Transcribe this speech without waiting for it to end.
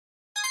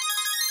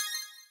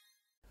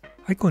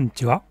はい、こんに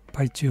ちは。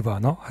パイチューバー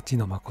の蜂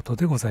野誠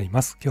でござい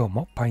ます。今日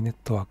もパイネッ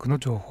トワークの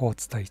情報をお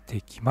伝えして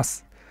いきま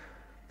す。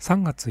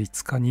3月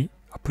5日に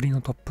アプリ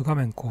のトップ画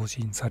面更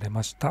新され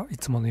ました。い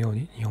つものよう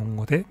に日本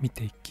語で見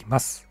ていきま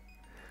す。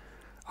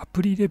ア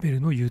プリレベ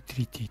ルのユーティ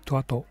リティと、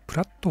あとプ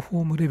ラットフ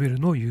ォームレベル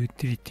のユー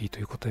ティリティと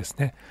いうことです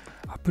ね。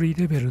アプリ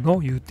レベル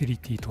のユーティリ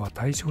ティとは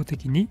対照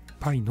的に、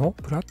パイの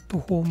プラット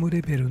フォーム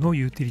レベルの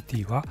ユーティリテ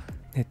ィは、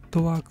ネッ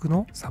トワーク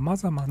のさま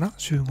ざまな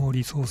集合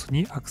リソース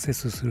にアクセ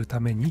スするた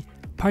めに、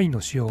パイ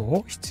の使用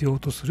を必要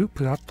とする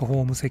プラットフ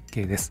ォーム設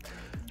計です。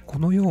こ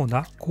のよう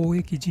な公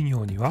益事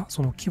業には、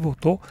その規模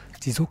と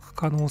持続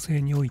可能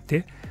性におい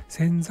て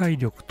潜在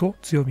力と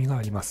強みが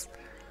あります。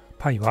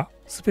パイは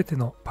すべて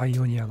のパイ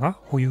オニアが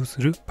保有す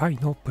るパイ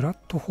のプラッ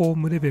トフォー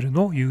ムレベル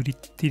のユー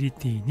ティリ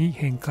ティに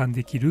変換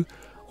できる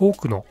多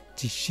くの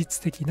実質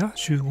的な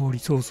集合リ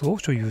ソースを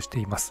所有して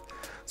います。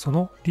そ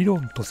の理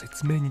論と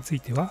説明につい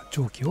ては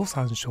上記を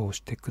参照し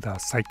てくだ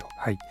さいと。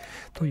はい。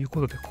という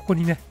ことで、ここ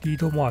にね、リー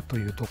ドモアと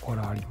いうとこ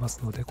ろがありま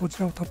すので、こち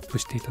らをタップ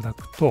していただ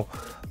くと、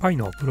パイ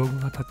のブログ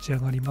が立ち上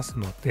がります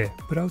ので、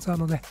ブラウザー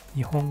のね、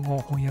日本語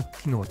翻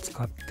訳機能を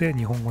使って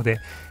日本語で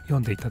読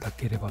んでいただ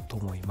ければと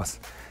思います。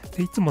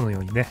で、いつものよ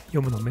うにね、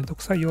読むのめんど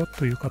くさいよ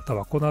という方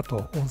は、この後、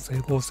音声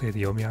合成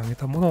で読み上げ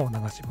たものを流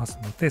します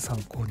ので、参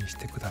考にし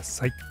てくだ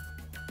さい。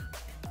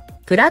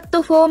プラッ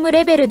トフォーム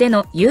レベルで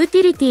のユーテ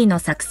ィリティの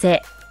作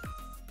成。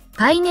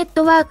パイネッ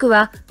トワーク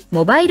は、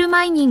モバイル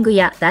マイニング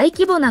や大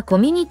規模なコ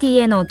ミュニテ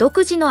ィへの独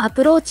自のア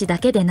プローチだ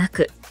けでな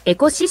く、エ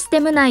コシステ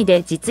ム内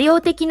で実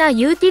用的な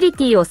ユーティリ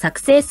ティを作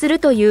成する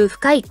という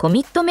深いコ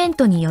ミットメン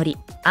トにより、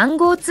暗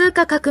号通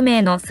貨革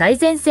命の最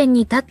前線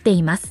に立って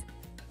います。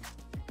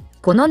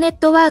このネッ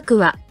トワーク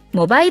は、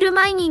モバイル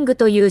マイニング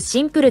という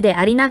シンプルで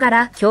ありなが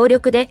ら強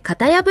力で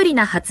型破り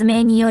な発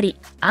明により、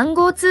暗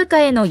号通貨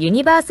へのユ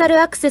ニバーサ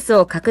ルアクセス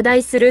を拡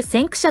大する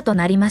先駆者と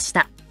なりまし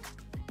た。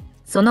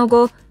その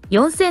後、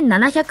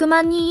4700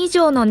万人以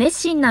上の熱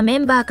心なメ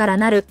ンバーから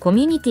なるコ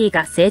ミュニティ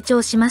が成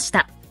長しまし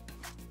た。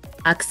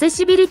アクセ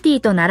シビリティ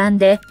と並ん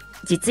で、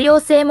実用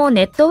性も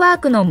ネットワー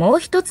クのもう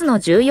一つの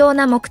重要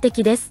な目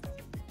的です。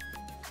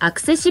ア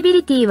クセシビ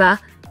リティ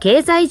は、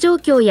経済状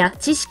況や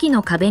知識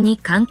の壁に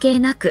関係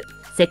なく、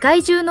世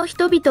界中の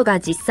人々が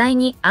実際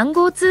に暗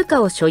号通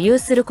貨を所有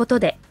すること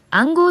で、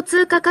暗号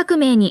通貨革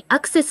命に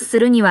アクセスす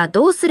るには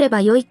どうすれば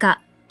よい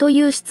かと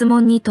いう質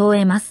問に問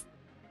えます。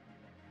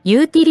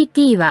ユーティリ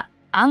ティは、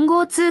暗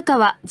号通貨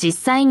は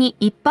実際に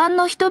一般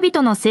の人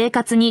々の生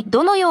活に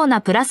どのよう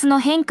なプラスの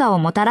変化を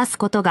もたらす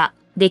ことが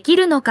でき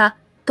るのか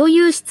とい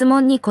う質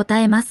問に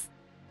答えます。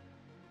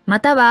ま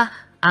たは、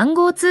暗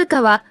号通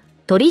貨は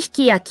取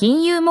引や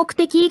金融目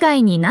的以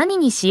外に何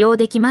に使用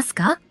できます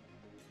か？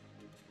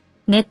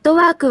ネット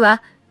ワーク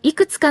はい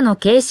くつかの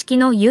形式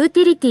のユー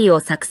ティリティを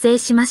作成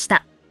しまし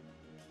た。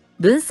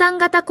分散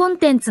型コン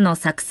テンツの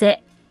作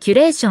成、キュ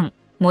レーション、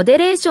モデ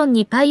レーション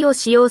にパイを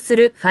使用す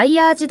るファイ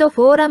ヤージド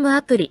フォーラム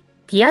アプリ、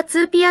ピア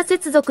ツーピア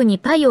接続に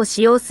パイを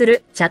使用す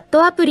るチャッ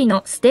トアプリ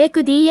のステーク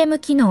DM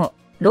機能、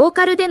ロー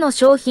カルでの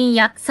商品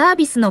やサー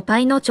ビスのパ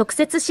イの直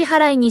接支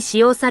払いに使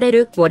用され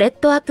るウォレッ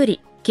トアプ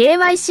リ、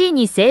KYC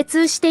に精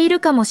通している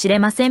かもしれ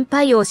ません。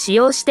パイを使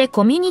用して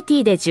コミュニテ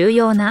ィで重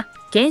要な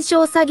検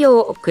証作業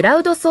をクラ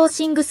ウドソー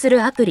シングす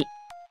るアプリ。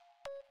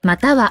ま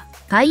たは、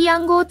パイ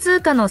暗号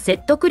通貨の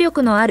説得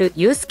力のある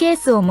ユースケー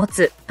スを持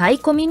つパイ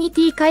コミュニ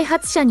ティ開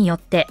発者によっ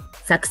て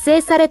作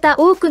成された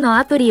多くの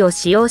アプリを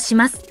使用し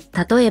ます。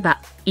例え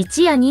ば、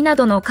1や2な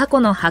どの過去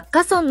のハッ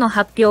カソンの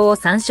発表を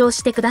参照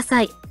してくだ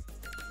さい。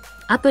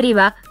アプリ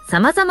は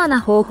様々な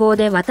方法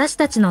で私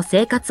たちの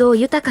生活を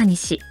豊かに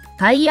し、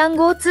パイ暗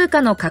号通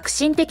貨の革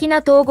新的な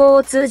統合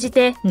を通じ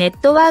てネ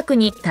ットワーク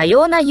に多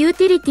様なユー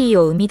ティリティ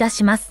を生み出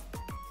します。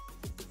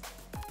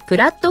プ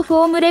ラットフ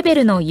ォームレベ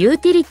ルのユー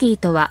ティリティ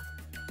とは、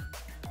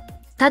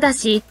ただ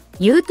し、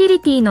ユーティリ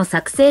ティの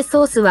作成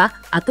ソースは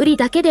アプリ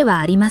だけでは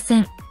ありませ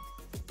ん。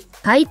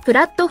パイプ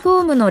ラットフ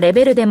ォームのレ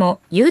ベルで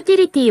もユーティ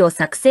リティを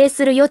作成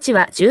する余地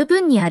は十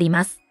分にあり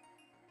ます。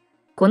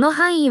この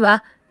範囲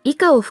は以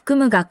下を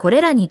含むがこ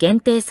れらに限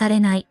定され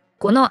ない、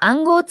この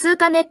暗号通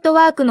貨ネット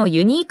ワークの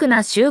ユニーク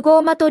な集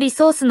合的リ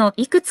ソースの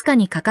いくつか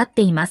にかかっ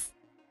ています。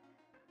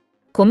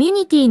コミュ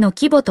ニティの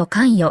規模と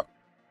関与。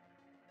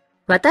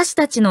私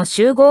たちの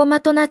集合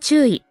的な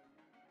注意。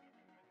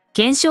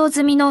検証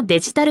済みのデ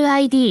ジタル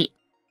ID。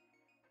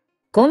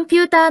コンピ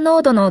ューターノ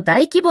ードの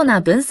大規模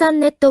な分散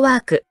ネットワ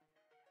ーク。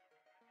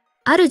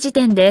ある時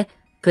点で、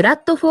プラ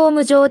ットフォー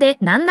ム上で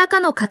何ら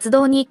かの活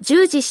動に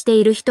従事して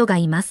いる人が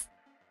います。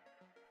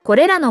こ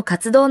れらの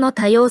活動の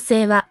多様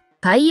性は、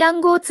パイ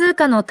暗号通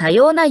貨の多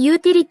様なユー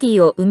ティリテ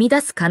ィを生み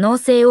出す可能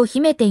性を秘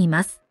めてい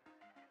ます。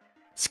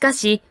しか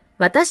し、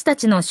私た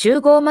ちの集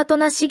合的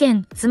な資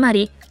源、つま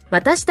り、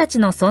私たち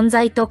の存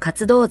在と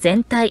活動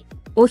全体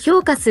を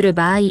評価する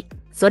場合、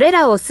それ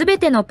らをすべ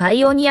てのパ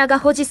イオニアが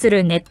保持す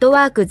るネット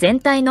ワーク全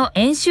体の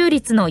円周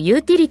率のユ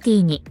ーティリテ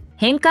ィに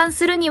変換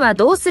するには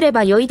どうすれ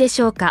ばよいで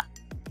しょうか。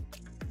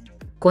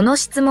この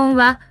質問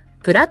は、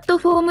プラット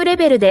フォームレ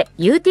ベルで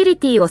ユーティリ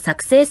ティを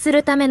作成す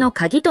るための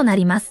鍵とな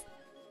ります。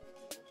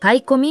パ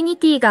イコミュニ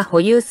ティが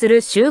保有する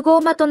集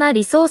合的な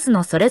リソース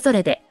のそれぞ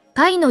れで、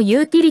パイの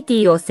ユーティリテ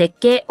ィを設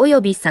計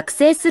及び作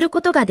成する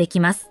ことができ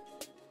ます。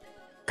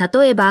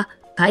例えば、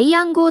パイ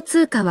暗号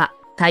通貨は、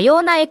多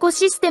様なエコ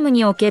システム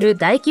における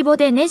大規模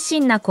で熱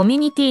心なコミュ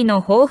ニティの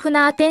豊富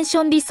なアテンシ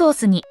ョンリソー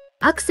スに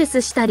アクセ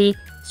スしたり、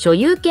所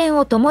有権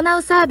を伴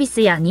うサービ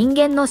スや人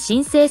間の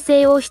申請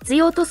性を必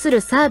要とす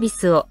るサービ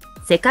スを、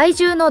世界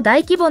中の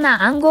大規模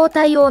な暗号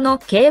対応の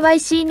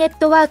KYC ネッ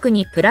トワーク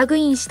にプラグ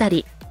インした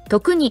り、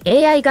特に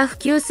AI が普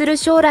及する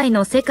将来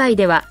の世界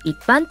では一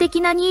般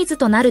的なニーズ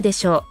となるで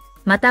しょう。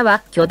また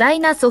は巨大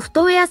なソフ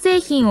トウェア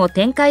製品を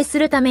展開す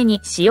るため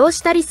に使用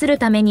したりする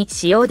ために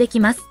使用でき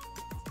ます。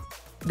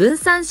分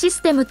散シ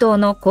ステム等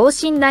の高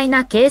信頼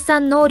な計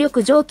算能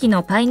力上記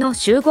のパイの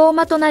集合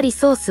的なリ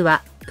ソース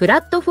は、プ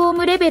ラットフォー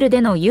ムレベル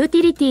でのユーテ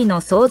ィリティの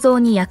創造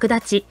に役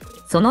立ち、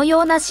その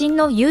ような真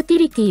のユーティ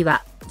リティ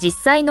は、実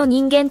際の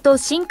人間と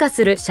進化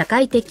する社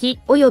会的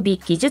及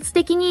び技術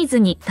的ニーズ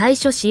に対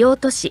処しよう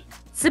とし、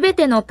すべ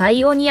てのパ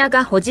イオニア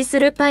が保持す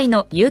るパイ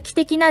の有機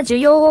的な需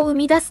要を生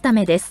み出すた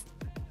めです。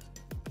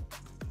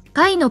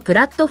パイのプ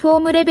ラットフォー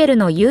ムレベル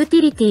のユーテ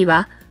ィリティ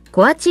は、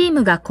コアチー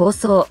ムが構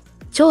想、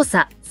調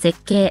査、設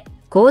計、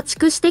構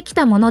築してき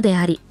たもので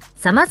あり、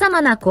様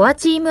々なコア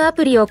チームア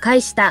プリを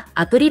介した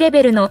アプリレ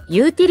ベルの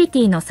ユーティリテ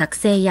ィの作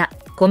成や、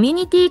コミュ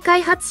ニティ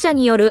開発者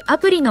によるア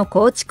プリの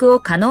構築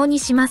を可能に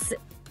します。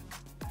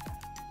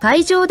パ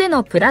イ上で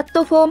のプラッ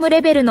トフォーム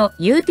レベルの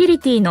ユーティリ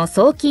ティの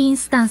早期イン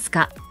スタンス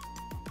化。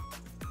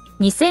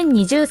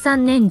2023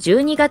年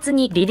12月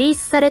にリリー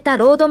スされた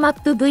ロードマ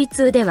ップ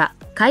V2 では、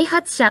開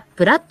発者、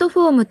プラット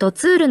フォームと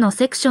ツールの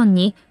セクション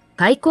に、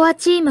パイコア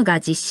チームが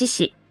実施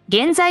し、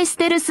現在ス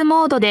テルス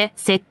モードで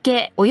設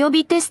計及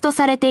びテスト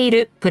されてい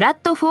るプラッ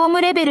トフォー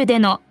ムレベルで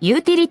のユ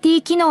ーティリテ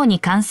ィ機能に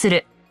関す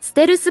るス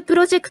テルスプ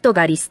ロジェクト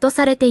がリスト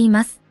されてい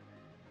ます。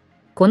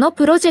この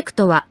プロジェク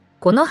トは、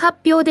この発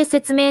表で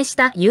説明し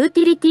たユー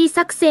ティリティ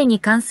作成に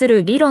関す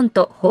る理論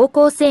と方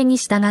向性に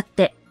従っ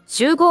て、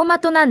集合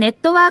的なネッ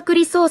トワーク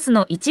リソース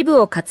の一部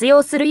を活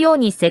用するよう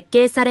に設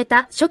計され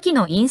た初期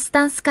のインス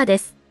タンス化で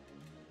す。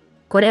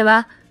これ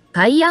は、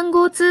パイ暗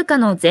号通貨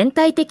の全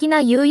体的な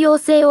有用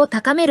性を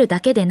高めるだ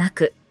けでな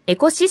く、エ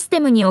コシス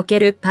テムにおけ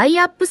るパイ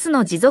アップス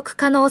の持続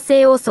可能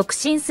性を促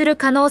進する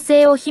可能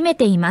性を秘め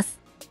ています。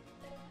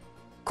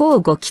こ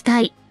うご期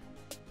待。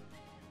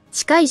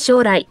近い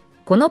将来、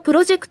このプ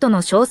ロジェクト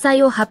の詳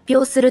細を発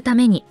表するた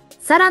めに、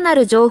さらな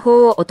る情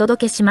報をお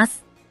届けしま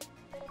す。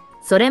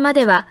それま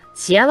では、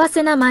幸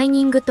せなマイ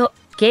ニングと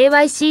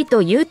KYC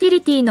とユーティ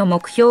リティの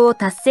目標を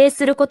達成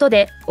すること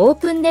で、オー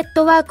プンネッ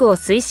トワークを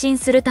推進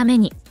するため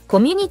に、コ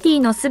ミュニテ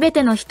ィのすべ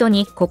ての人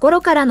に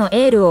心からの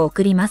エールを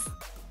送ります。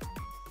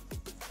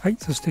はい、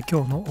そして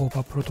今日のオー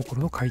バープロトコ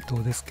ルの回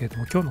答ですけれど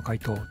も、今日の回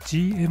答、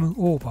GM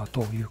オーバー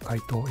という回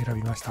答を選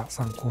びました。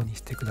参考に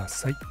してくだ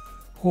さい。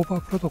オーバ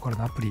ープロトコル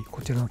のアプリ、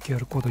こちらの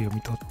QR コードを読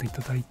み取ってい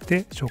ただい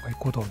て、紹介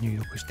コードを入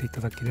力してい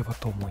ただければ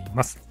と思い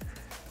ます。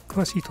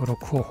詳しい登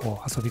録方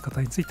法、遊び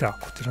方については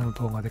こちらの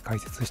動画で解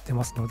説して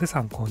ますので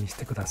参考にし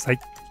てください。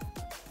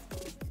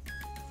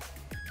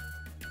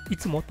い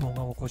つも動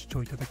画をご視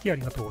聴いただきあ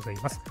りがとうござい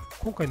ます。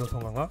今回の動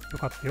画が良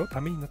かったよ、た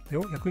めになった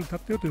よ、役に立っ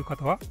たよという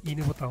方は、いい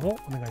ねボタンを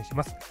お願いし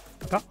ます。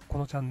また、こ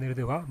のチャンネル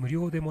では無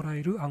料でもら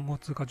える暗号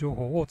通貨情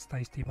報をお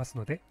伝えしています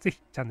ので、ぜひ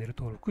チャンネル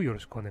登録よろ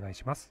しくお願い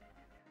します。